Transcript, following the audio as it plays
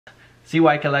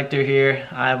CY Collector here.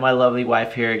 I have my lovely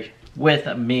wife here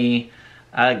with me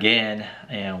again,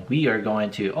 and we are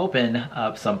going to open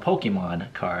up some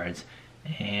Pokemon cards,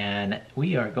 and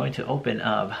we are going to open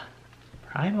up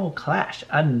Primal Clash,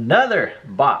 another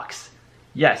box.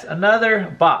 Yes,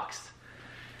 another box.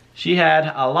 She had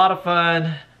a lot of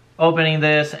fun opening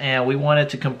this, and we wanted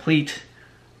to complete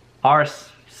our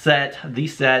set,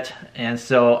 and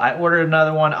so I ordered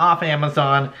another one off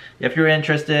Amazon. If you're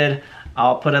interested,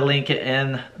 I'll put a link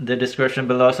in the description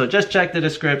below, so just check the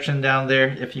description down there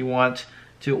if you want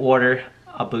to order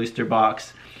a booster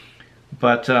box.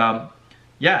 But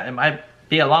yeah, it might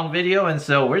be a long video, and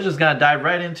so we're just gonna dive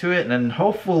right into it, and then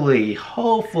hopefully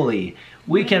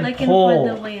we can pull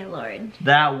for the whale lord.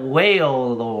 That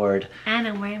whale lord. And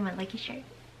I'm wearing my lucky shirt.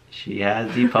 She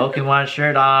has the Pokemon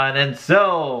shirt on, and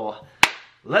so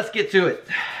let's get to it.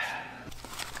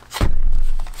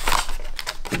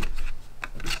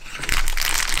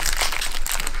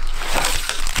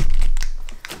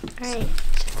 Alright,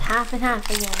 just half and half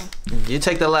again. You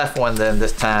take the left one then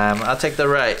this time. I'll take the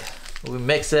right. We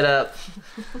mix it up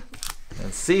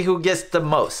and see who gets the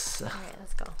most. Alright,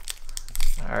 let's go.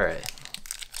 Alright.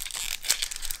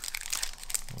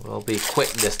 We'll be quick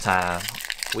this time.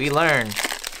 We learned.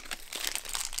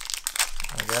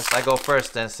 I guess I go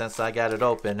first then, since I got it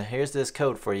open. Here's this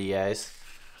code for you guys.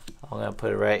 I'm gonna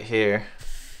put it right here.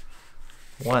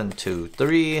 1, 2,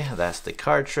 3. That's the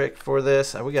card trick for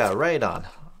this. And we got a Raidon,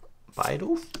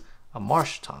 Bidoof, a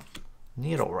Marshtomp,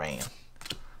 Nidoran,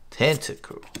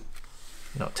 Tentacool,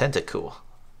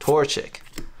 Torchic,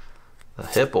 the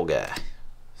Hippo guy,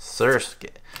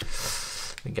 Surskit.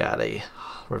 We got a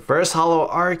Reverse Hollow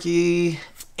Archie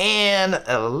and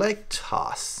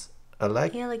Electros.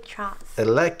 Electros.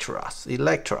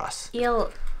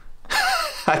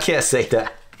 I can't say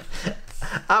that.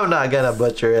 I'm not gonna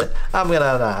butcher it. I'm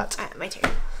gonna not. Alright, my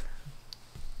turn.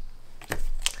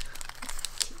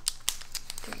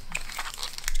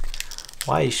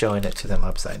 Why are you showing it to them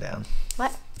upside down?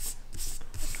 What?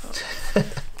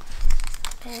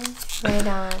 Right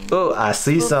on. Oh, I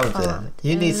see something.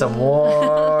 You need some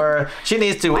more. She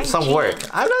needs to some work.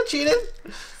 I'm not cheating.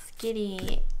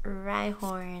 Skitty,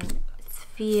 Rhyhorn,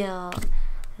 Spheal,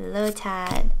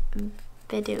 Lotad,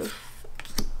 Bidoof,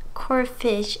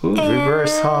 Corphish, Ooh,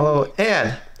 Reverse Hollow,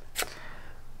 and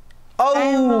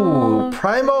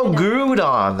Primal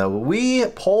Groudon. We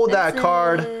pulled that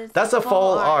card. That's a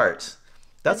full art.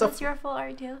 That's your full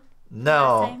art too?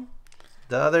 No.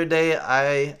 The other day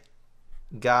I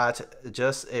got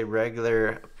just a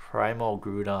regular Primal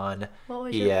Groudon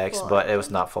EX, but it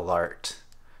was not full art.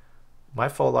 My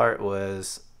full art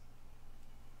was,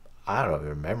 I don't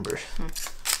remember.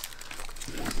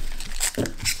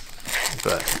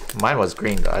 But mine was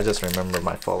green though. I just remember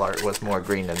my full art was more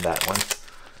green than that one.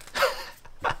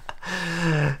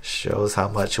 Shows how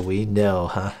much we know,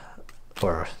 huh?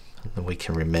 Or we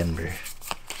can remember.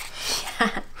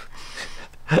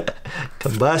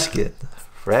 Combustion,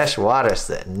 Fresh Water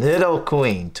Set,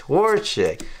 Nidoqueen,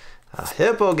 Torchic, a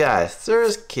Hippo guy,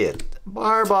 Surskit,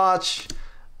 Barboch,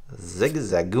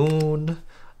 Zigzagoon,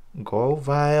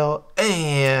 Grovyle,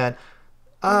 and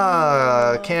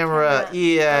Camera EX.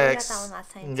 I got that one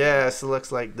last time. Yes,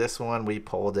 looks like this one we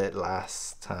pulled it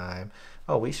last time.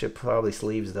 Oh, we should probably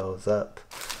sleeves those up.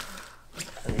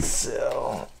 And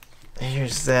so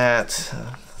here's that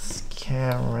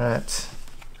Camera.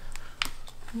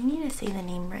 You need to say the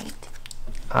name right.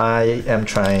 I am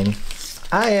trying.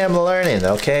 I am learning,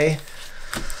 okay?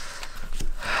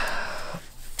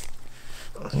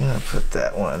 I'm gonna put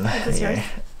that one here. Yours?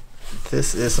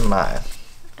 This is mine.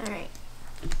 Alright.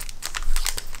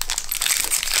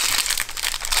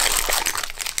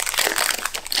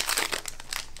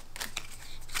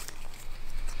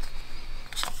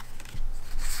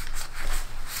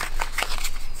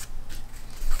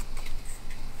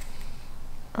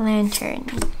 Lantern,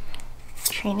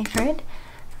 Training Card,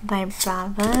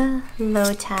 Vibrava,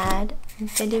 Lotad,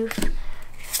 Bidoof,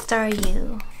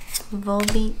 Staryu,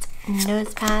 Volbeat,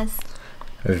 Nosepass,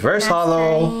 Reverse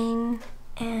Hollow,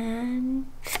 and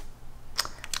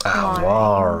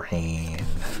Warren.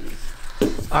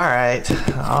 Alright.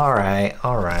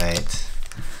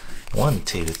 1,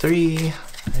 2, 3.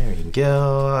 There we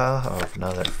go.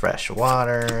 Another fresh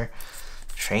water.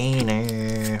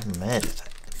 Trainer. Meditite.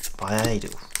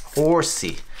 Bidoof.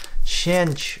 Horsey.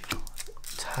 Chinchou.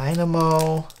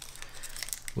 Dynamo.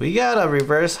 We got a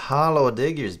Reverse Hollow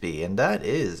Diggersby, and that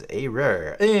is a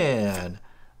rare. And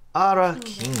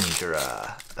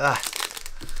Arakindra.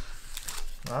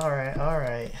 Alright.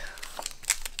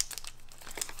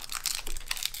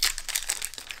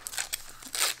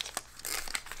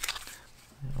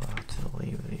 I'll have to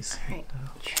leave these. Alright.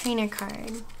 Trainer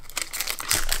card.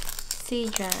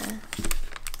 Seadra.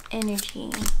 Energy.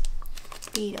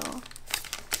 Beetle.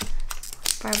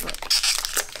 Barbara.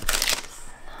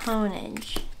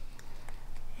 Honage.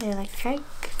 Electric.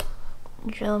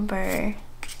 Drillbur.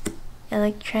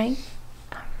 Electric.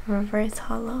 Reverse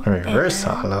hollow. Reverse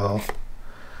hollow.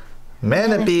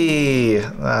 Manaphy.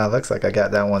 Looks like I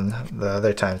got that one the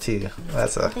other time too.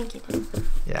 That's I think you did.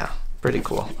 yeah, pretty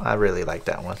cool. I really like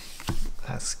that one.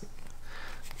 That's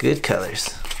good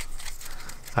colors.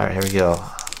 All right, here we go.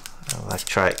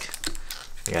 Electric.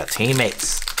 We got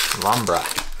Teammates, Lumbra,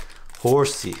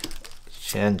 Horsey,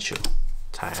 Chenchu,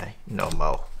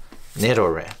 Tynomo,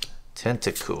 Nidoran,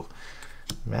 Tentacool,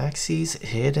 Maxie's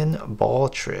Hidden Ball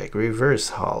Trick, Reverse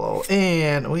Hollow,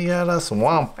 and we got a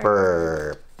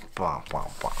Swampert. Bom, bom,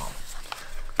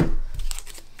 bom.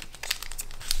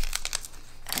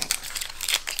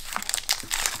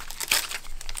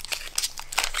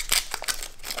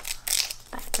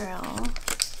 Batgirl.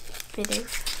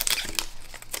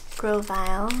 Bidoof.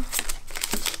 Grovyle.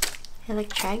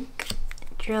 Electric.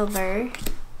 Drillbur.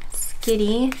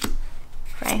 Skitty.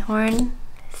 Rhyhorn.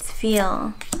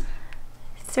 Spheal.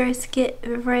 Surskit.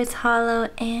 Reverse Hollow.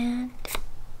 And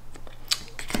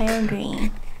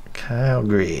Kyogre.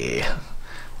 Kyogre.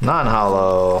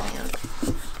 Non-hollow.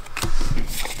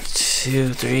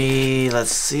 2, 3.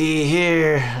 Let's see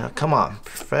here. Come on.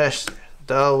 Professor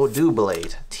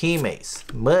Doublade. Teammates.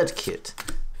 Mudkip.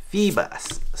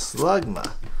 Feebas.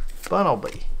 Slugma.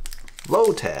 Bunnelby.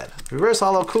 Lotad. Reverse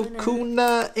hollow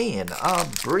Kukuna. And a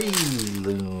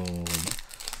Breloom.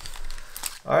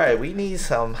 Alright, we need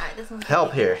some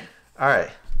help here. Alright.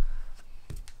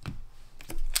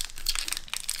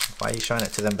 Why are you showing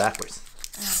it to them backwards?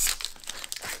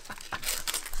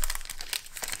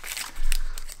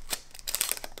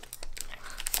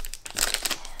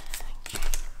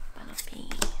 Bunnelby,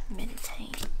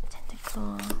 Meditate,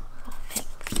 Tentacle,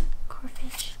 Vulpix,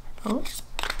 Corfish,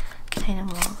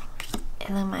 Dynamo,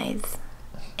 Illumise,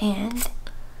 and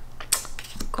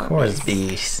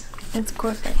Corbis. It's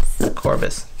Corvus.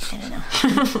 Corbis. I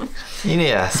don't know. You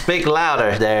need to speak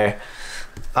louder there.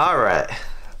 Alright.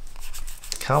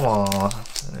 Come on.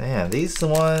 Man, these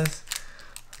ones,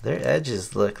 their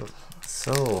edges look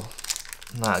so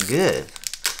not good.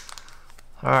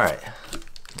 Alright.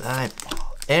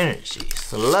 Dipole, Energy,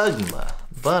 Slugma,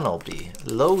 Bunnelby,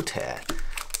 Lotad,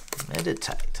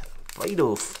 Meditite,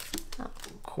 Bidoof,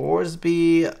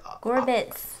 Corsby,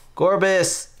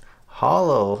 Gorbis,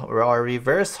 Hollow, or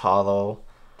Reverse Hollow,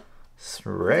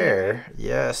 Rare,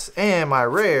 yes, and my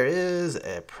rare is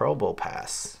a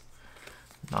Probopass.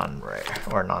 Non-rare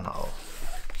or non-hollow.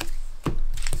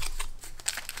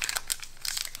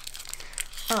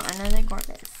 Oh, another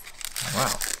Gorbis.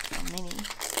 Wow. Oh, mini.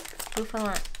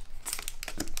 Buffalant.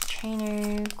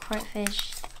 Trainer,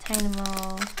 Quartfish,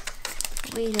 Dynamo,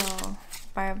 Weedle,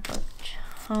 Barbook,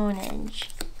 Honage.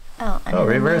 Oh, another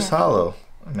Reverse Manaphy. hollow.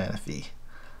 Manaphy.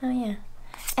 Oh, yeah.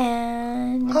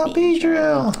 And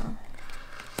Beedrill.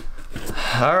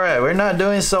 Alright, we're not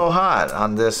doing so hot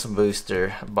on this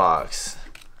booster box.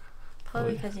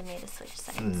 Probably because you made a switch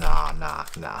sides.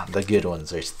 Nah. The good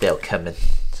ones are still coming.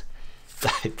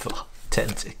 Dipole,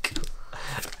 Tentacle,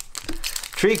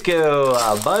 Trico,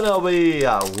 Bunnelby,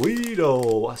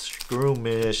 Weedle,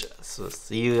 Scroomish,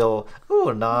 Cecile.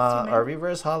 Ooh, nah. A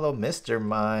Reverse Hollow Mr.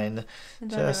 Mine.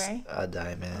 Just a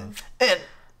diamond. And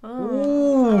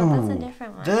Oh, that's a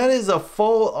different one. that is a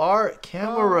full art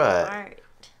camera. Full art.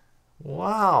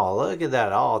 Wow, look at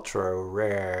that ultra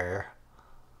rare.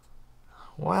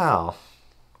 Wow.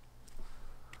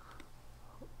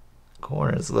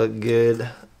 Corners look good.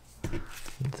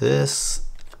 This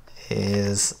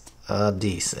is a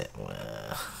decent one.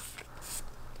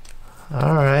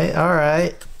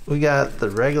 Alright. We got the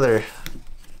regular.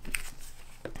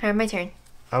 Alright, my turn.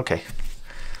 Okay.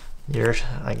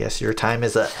 I guess your time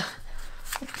is up.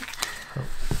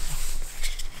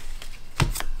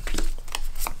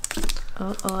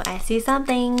 Oh, I see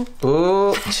something.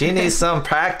 Ooh, she needs some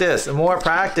practice. More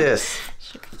practice.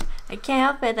 I can't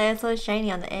help it that it's so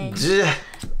shiny on the edge.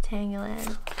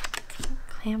 Tangela,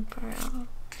 Clamperl,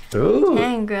 Ooh.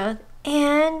 Tangrowth,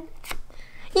 and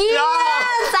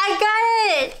yes, I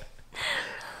got it!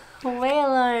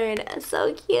 Wailord,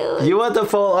 so cute. You want the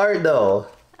full art though.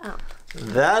 Oh,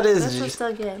 That is this was just,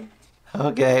 so good.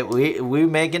 okay. We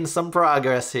making some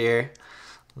progress here.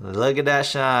 Look at that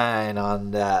shine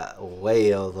on that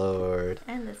Wailord.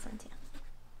 And this one too.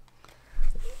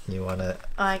 You wanna?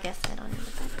 Oh, I guess I don't need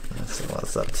the back. That's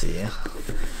what's up to you.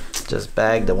 Just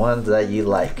bag the ones that you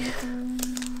like.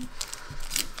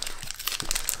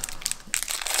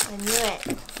 I knew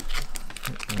it.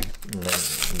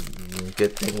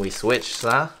 Good thing we switched,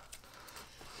 huh?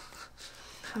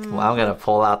 Well, I'm gonna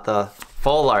pull out the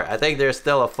full art. I think there's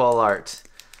still a full art.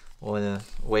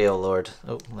 Whale Lord.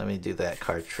 Oh, let me do that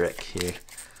card trick here.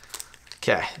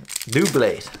 Okay.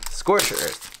 Doublade. Scorcher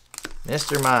Earth.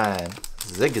 Mr. Mime.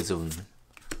 Zigzagoon.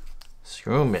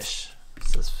 Shroomish.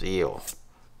 Cecile.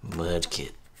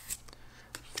 Mudkip.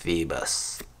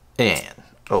 Phoebus. And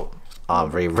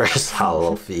reverse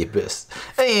hollow Phoebus.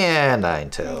 And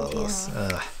Ninetales.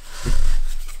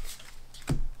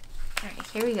 Alright,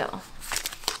 here we go.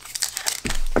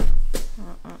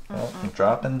 Oh, I'm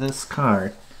dropping this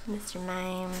card. Mr.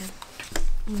 Mime,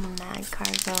 Mad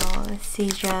Cargo,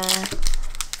 Cedra,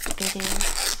 Biddy.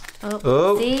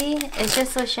 Oh, see? It's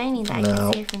just so shiny that I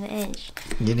can see it from the edge.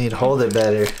 You need to hold it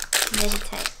better.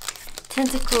 Meditite.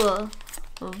 Tentacool,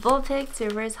 Vulpix,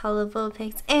 Reverse Hollow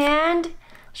Vulpix, and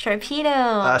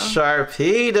Sharpedo. A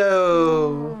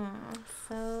Sharpedo!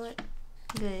 So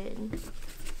good.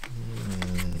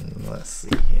 Let's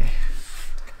see here.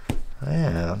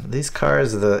 Yeah, these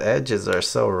cards, the edges are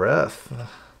so rough.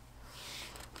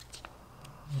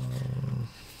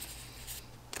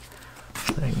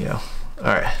 There you go.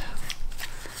 Alright.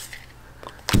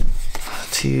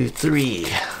 2, 3.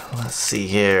 Let's see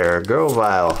here.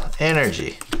 Grovyle,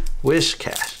 Energy,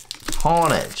 Wishcash,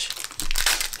 Honedge,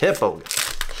 Hippo,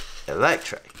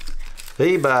 Electric,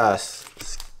 Phoebus,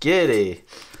 Skitty,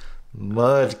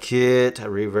 Mudkip,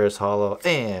 Reverse Hollow,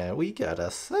 and we got a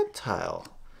Sceptile.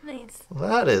 Nice.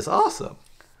 That is awesome.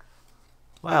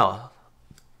 Wow.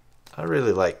 I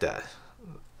really like that.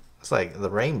 It's like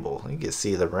the rainbow. You can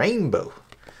see the rainbow.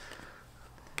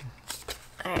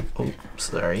 Alright. Oh,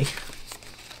 sorry.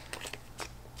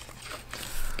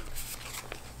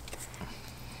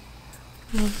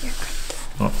 Move your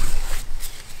cards.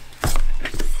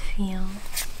 Feel.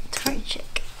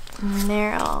 Torchic.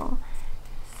 Meryl.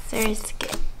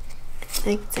 Surskit.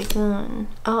 Zigzagoon.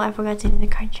 Oh, I forgot to do the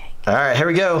card trick. Alright, here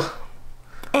we go.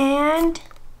 And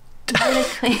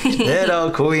Nidoqueen.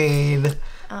 Nidoqueen.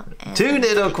 Oh, and 2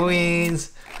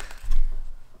 Nidoqueens.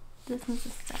 this one's a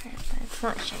star, but it's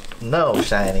not shiny. No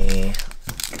shiny.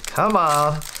 Come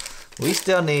on. We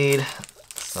still need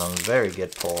some very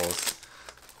good pulls.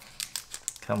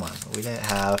 Come on. We don't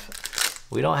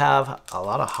have a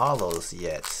lot of hollows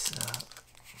yet.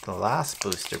 The last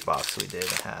booster box we did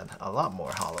had a lot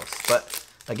more hollows, but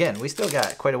again, we still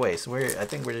got quite a ways. I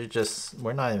think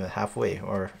we're not even halfway,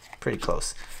 or pretty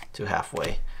close to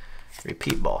halfway.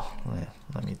 Repeat ball.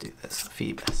 Let me do this.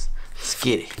 Phoebus,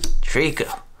 Skitty,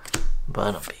 Trico,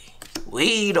 Bunnelby,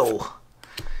 Weedle,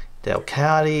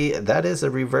 Delcatty. That is a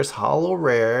reverse hollow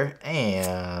rare,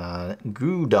 and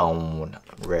Groudon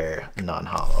rare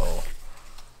non-hollow.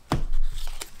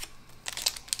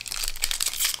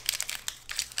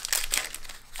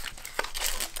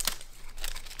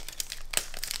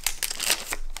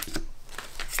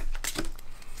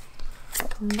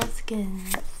 Muskin,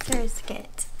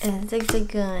 Surskit,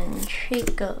 Zigzagoon,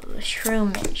 Trico,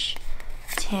 Shroomish,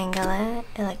 Tangela,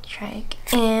 Electric,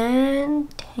 and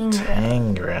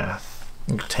Tangrowth.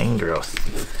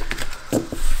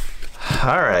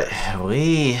 Alright,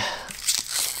 we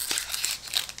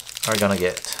are gonna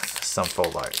get some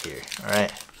full art here.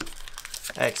 Alright.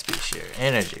 XP Share,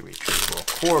 Energy Retrieval,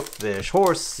 Corphish,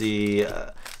 Horsey,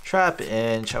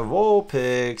 Trapinch,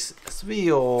 Vulpix,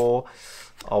 Sviol,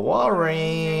 a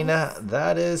Walrein,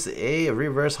 that is a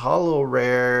reverse hollow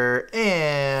rare,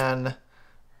 and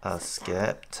a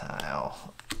Sceptile.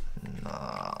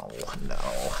 No.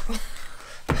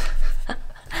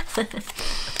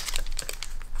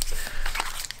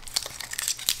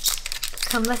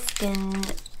 Combuskin,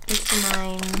 Mr.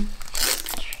 Mime,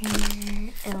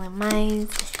 Trainer,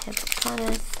 Illumise,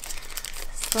 Hippopotamus,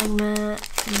 Slugma,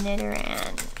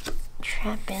 Nidoran,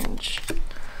 Trapinch.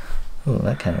 Ooh,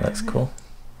 that kind of looks cool.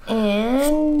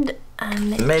 And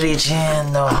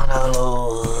Medichin, no,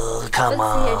 come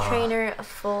on. Let's see a trainer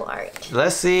full art.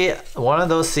 Let's see one of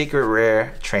those secret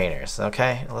rare trainers,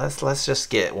 okay? Let's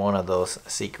just get one of those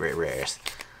secret rares.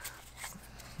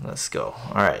 Let's go.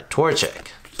 Alright, Torchic,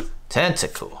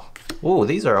 Tentacool. Ooh,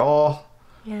 these are all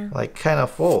like kind of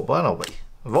full. Bunnelby,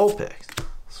 Vulpix,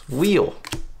 Wheel,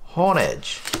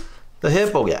 Honedge, the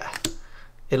Hippo guy,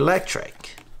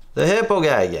 Electric, the Hippo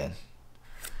guy again.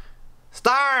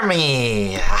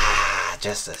 Starmie! Ah,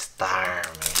 just a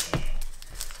Starmie.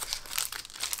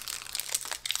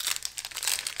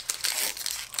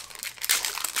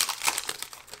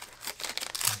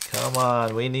 Come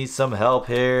on, we need some help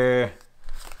here.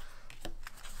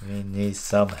 We need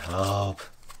some help.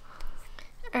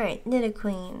 Alright,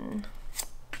 Nidoqueen,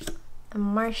 a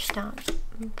Marshtomp,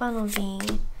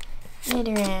 Bunnelby,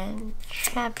 Nidoran,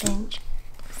 Trapinch,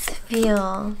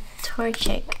 Veil,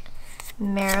 Torchic,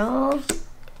 Meryl,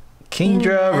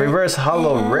 Kingdra, reverse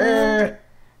hollow rare.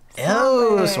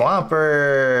 Oh,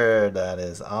 Swampert. That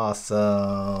is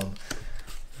awesome.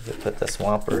 Put the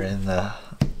Swampert in the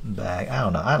bag. I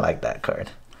don't know. I like that card.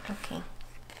 Okay.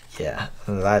 Yeah,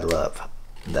 I love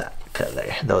that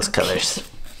color. Those colors.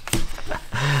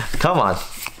 Come on.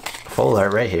 Full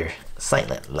art right here.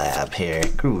 Silent Lab here.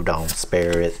 Groudon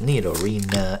Spirit,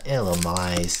 Nidorina,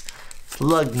 Elomise,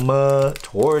 Slugma,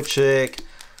 Torchic,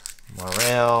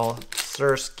 Morel,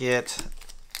 Surskit,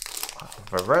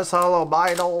 Reverse Hollow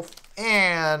Bidolph,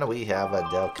 and we have a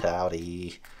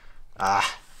Delcouty.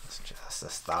 Ah, it's just a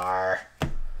star.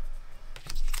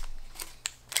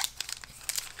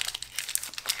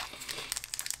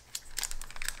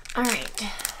 Alright.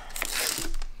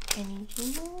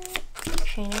 Energy,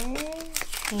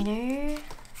 Trainer,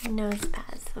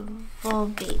 Nosepass,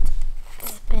 Volbeat,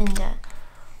 Spinda,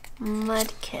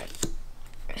 Mudkip,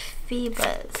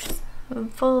 Phoebus,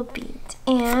 Volbeat,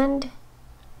 and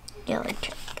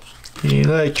Electric.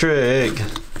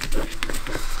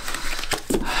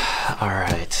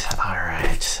 Alright.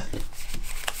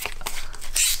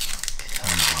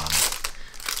 Come on.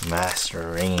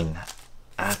 Masterine,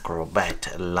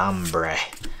 Acrobat, Lombre,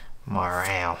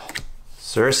 Morale,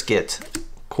 Surskit,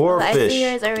 Corphish. I see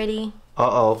yours already.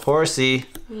 Horsey,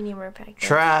 You need more practice.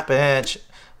 Trapinch,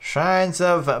 Shrines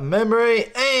of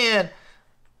Memory, and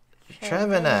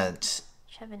Trevenant.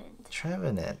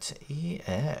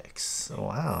 EX.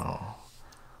 Wow.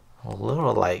 A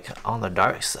little like on the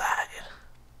dark side.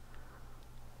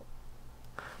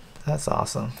 That's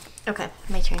awesome. Okay,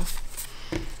 my turn.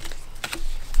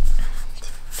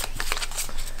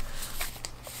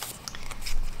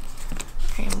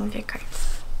 Alright, move your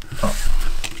cards.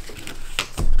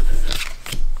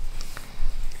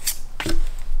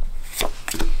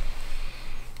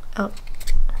 Oh.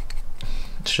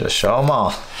 Just show them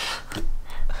all.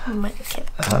 Mudkip.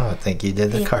 I think you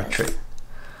did the card trick.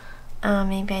 Oh,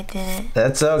 maybe I didn't.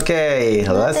 That's okay.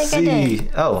 Let's think I see.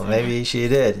 did. Oh, maybe she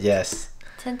did. Yes.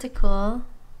 Tentacle.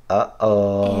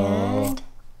 Uh-oh. And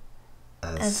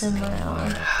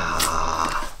Azumarill.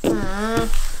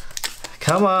 Azumarill.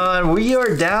 Come on, we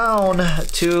are down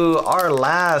to our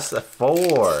last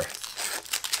 4.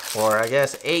 Or I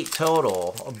guess 8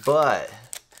 total. But,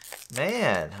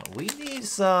 man, we need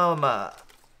some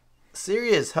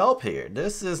serious help here.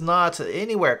 This is not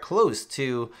anywhere close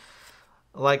to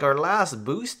like our last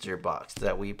booster box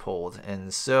that we pulled.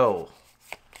 And so,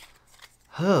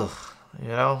 you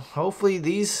know, hopefully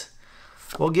these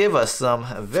will give us some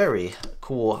very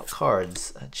cool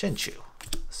cards. Chinchu,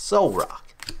 Solrock,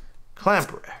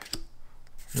 Clamperate,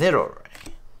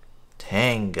 Nidoray,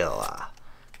 Tangela,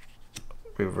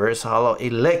 Reverse Hollow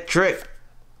Electric,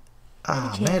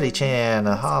 Medichan,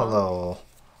 a Hollow.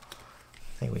 I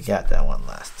think we got that one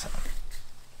last time.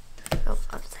 Oh,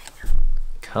 upside down.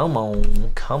 Come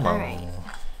on. Alright.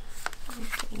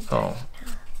 Oh.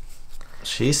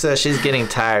 She says she's getting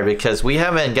tired because we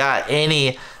haven't got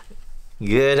any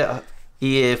good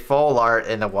EA full art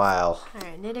in a while.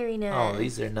 Alright, Nidorina. Oh,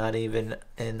 these are not even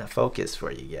in focus for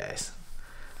you guys.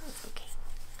 That's okay.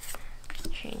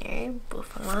 Trainer,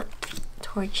 Buffalot,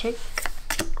 Torchic,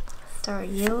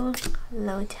 Staryu,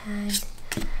 Lotad,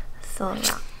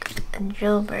 Solrock,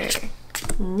 Drillbur,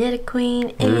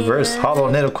 Nidoqueen, and Reverse Hollow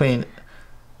Nidoqueen.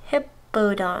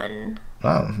 Hippowdon.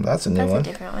 Oh, that's a new That's one. a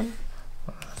different one.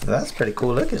 That's pretty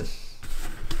cool looking.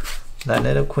 That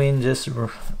Nidoqueen just Just like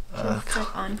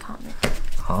uncommon.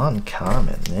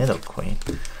 uncommon Nidoqueen.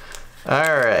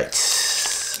 Alright.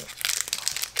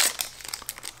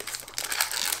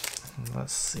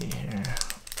 Let's see here.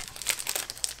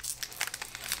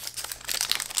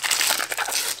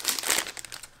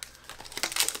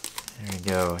 There we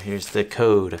go. Here's the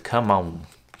code. Come on.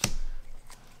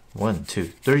 1, 2,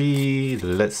 3.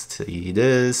 Let's see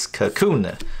this.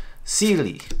 Kakuna,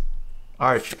 Sealy,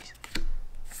 Archie,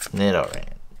 Nidoran,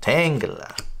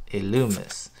 Tangela,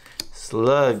 Illumis,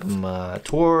 Slugma,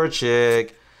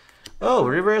 Torchic. Oh,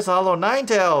 Reverse Hollow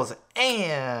Ninetales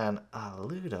and a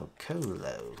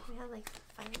Ludicolo. We have like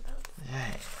 5 of those.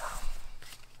 Yeah.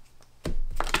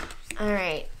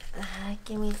 Alright.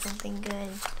 Give me something good.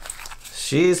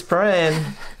 She's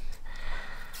praying.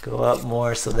 Go up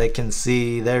more so they can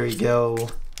see. There we go.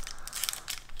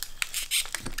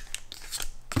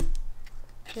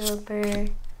 Drillbur,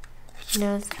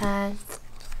 Nosepass,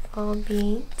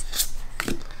 Volbeat,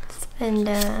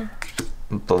 Spinda,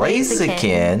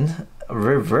 Blaziken,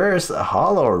 Reverse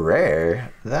Hollow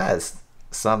Rare. That's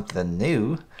something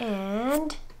new.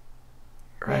 and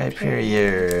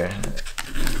Rhyperior.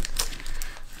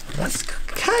 Let's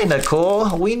kind of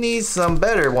cool. We need some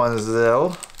better ones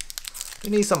though. We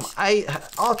need some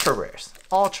ultra rares.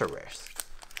 Ultra rares.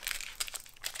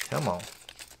 Come on.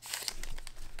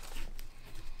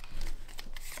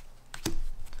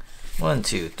 1,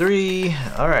 2, 3.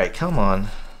 All right, come on.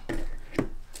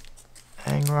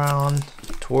 Hang around.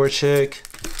 Torchic.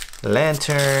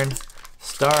 Lantern.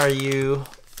 Staryu.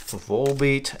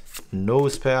 Volbeat.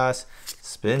 Nosepass.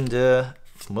 Spinda.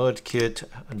 Mudkit.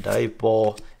 Dive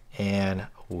Ball. And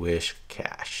Wish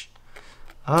Cash.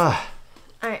 Ah.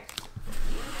 Alright.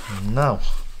 No.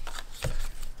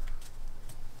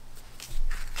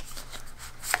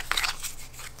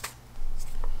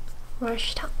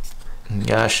 Rush top. You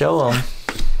gotta show them.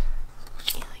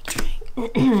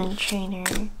 Electric.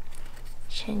 Trainer.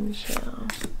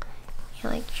 Chinchou.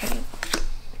 Electric.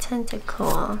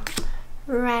 Tentacle.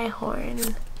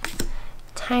 Rhyhorn.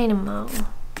 Dynamo.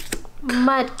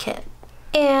 Mudkip.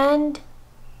 And...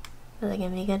 is that gonna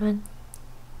be a good one?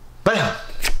 Bam!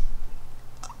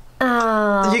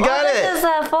 Oh, You got it! This is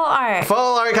a full art.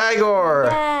 Full art Kyogre!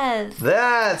 Yes!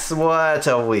 That's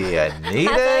what we needed. We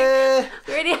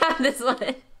already have this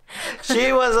one.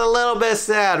 She was a little bit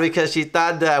sad because she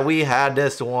thought that we had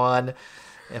this one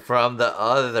from the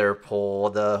other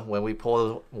pull, when we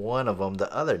pulled one of them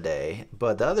the other day.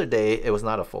 But the other day, it was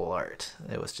not a full art.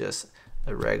 It was just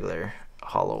a regular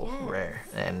hollow rare.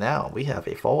 And now we have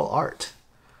a full art.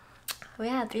 We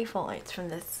had 3 full arts from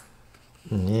this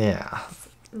Yeah.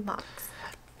 box.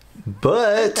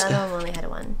 But The other one only had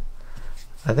 1.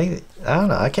 I don't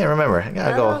know. I can't remember. I gotta The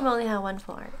other go. one only had 1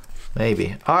 full art.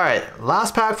 Maybe. All right.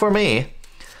 Last pack for me.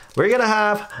 We're gonna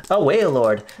have a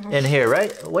Wailord in here,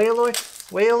 right? Wailord?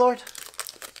 Wailord?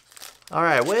 All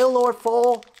right. Wailord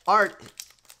full art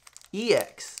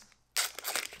EX.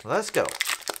 Let's go.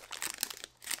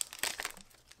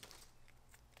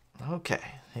 Okay.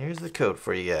 Here's the code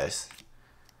for you guys.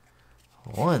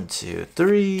 1, 2,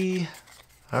 3.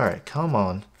 All right. Come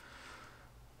on.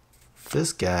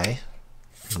 This guy.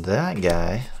 That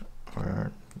guy.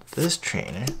 Or this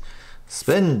trainer.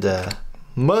 Spinda.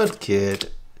 Mudkip.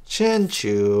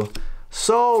 Chinchou.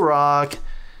 Solrock.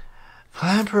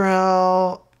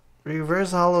 Clamperl.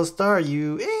 Reverse Hollow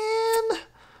Staryu. And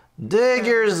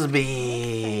Diggersby.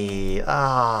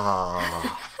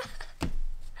 Ah.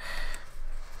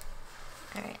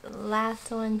 Alright, last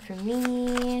one for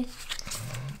me.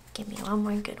 Give me one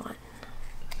more good one.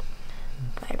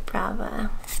 By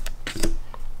Brava.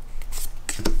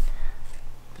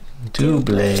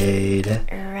 Doublade.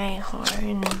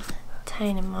 Rhyhorn.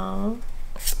 Dynamo.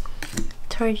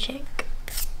 Torchic.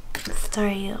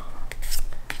 Staryu.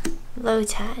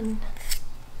 Lotad.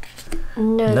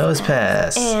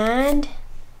 Nosepass. And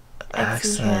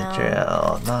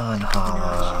Excadrill.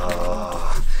 Non-hollow.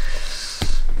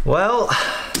 Well,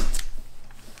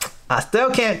 I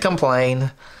still can't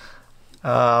complain.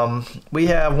 We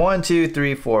have 1, 2,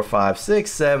 3, 4, 5,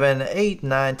 6, 7, 8,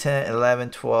 9, 10, 11,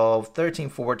 12, 13,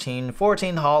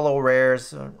 14 hollow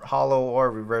rares, hollow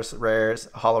or reverse rares,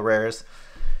 hollow rares.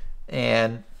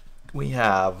 And we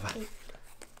have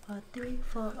 3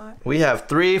 full art. We have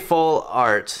 3 full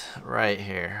art right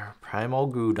here. Primal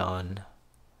Groudon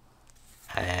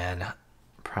and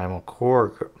Primal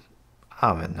Core.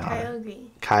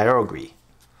 Kyogre.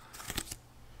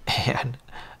 And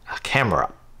a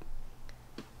camera.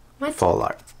 What? Full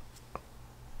art.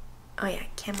 Oh yeah,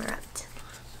 camera up.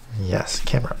 Yes,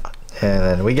 camera. And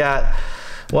then we got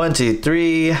 1, 2,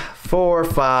 3, 4,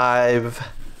 5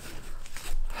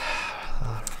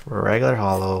 regular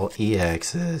hollow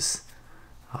EXs.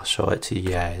 I'll show it to you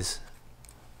guys.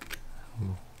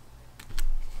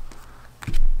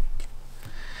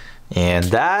 And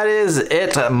that is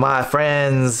it, my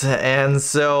friends. And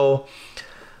so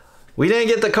we didn't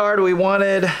get the card we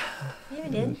wanted. Yeah, we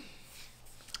did.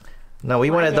 No,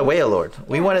 we wanted the Wailord.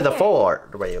 We Yeah, wanted the okay. full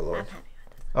art Wailord. I'm happy with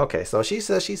this. Okay, so she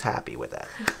says she's happy with that.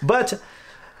 But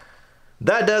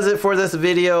that does it for this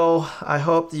video. I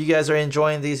hope you guys are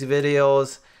enjoying these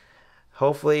videos.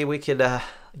 Hopefully we could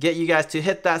get you guys to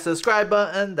hit that subscribe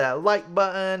button, that like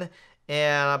button,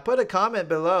 and put a comment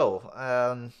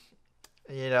below.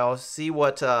 You know, see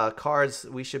what cards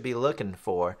we should be looking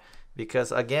for.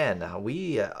 Because again,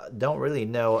 we don't really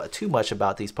know too much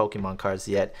about these Pokemon cards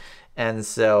yet. And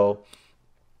so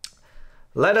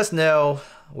let us know.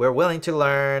 We're willing to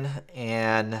learn.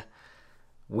 And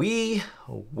we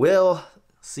will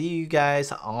see you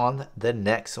guys on the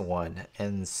next one.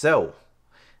 And so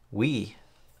we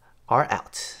are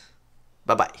out.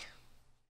 Bye-bye.